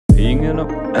Peeing in a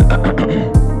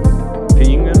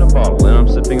peeing in a bottle and I'm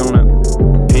sipping on it.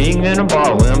 Peeing in a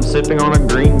bottle and I'm sipping on a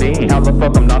green bean. How the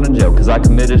fuck I'm not in jail? Cause I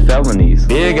committed felonies.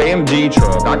 Big AMG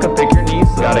truck, I could pick your niece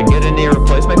up. Gotta get a knee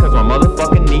replacement cause my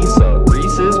motherfucking knee suck.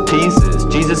 Reese's Pieces,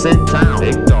 Jesus in town.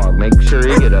 Big dog, make sure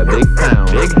you get a big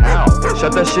pound. Big house,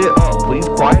 shut that shit up, please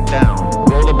quiet down.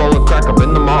 Rolled a bowl of crack up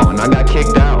in the mall and I got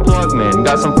kicked out. Plug man,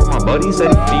 got some for my buddy, said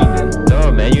he fiendin'.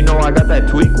 Duh man, you know I got that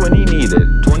tweak when he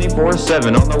needed.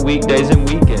 24/7 on the weekdays and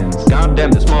weekends.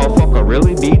 Goddamn, this motherfucker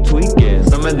really be tweaking.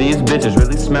 Some of these bitches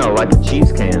really smell like a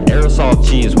cheese can. Aerosol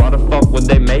cheese, why the fuck would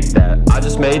they make that? I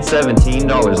just made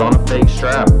 $17 on a fake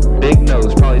strap. Big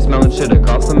nose, probably smelling shit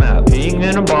across the map. Peeing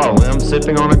in a bottle and I'm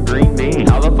sipping on a green bean.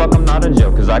 How the fuck I'm not in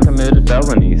jail? Cause I committed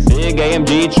felonies. Big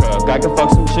AMG truck, I can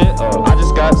fuck some shit up. I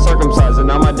just got circumcised and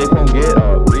now my dick won't get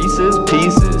up. Reese's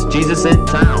Pieces, Jesus in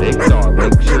town. Big dog,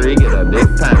 make sure you get a big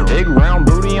pound. Big round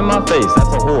booty in my face,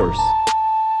 that's a horse.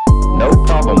 No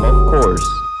problem, of course.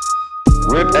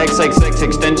 Rip XXX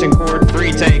extension cord,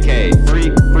 free TK, free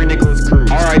Nicholas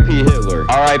Cruz, R.I.P. Hitler,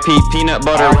 R.I.P. Peanut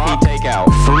Butter, R.I.P. Takeout,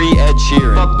 free Ed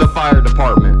Sheeran, fuck the fire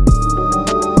department.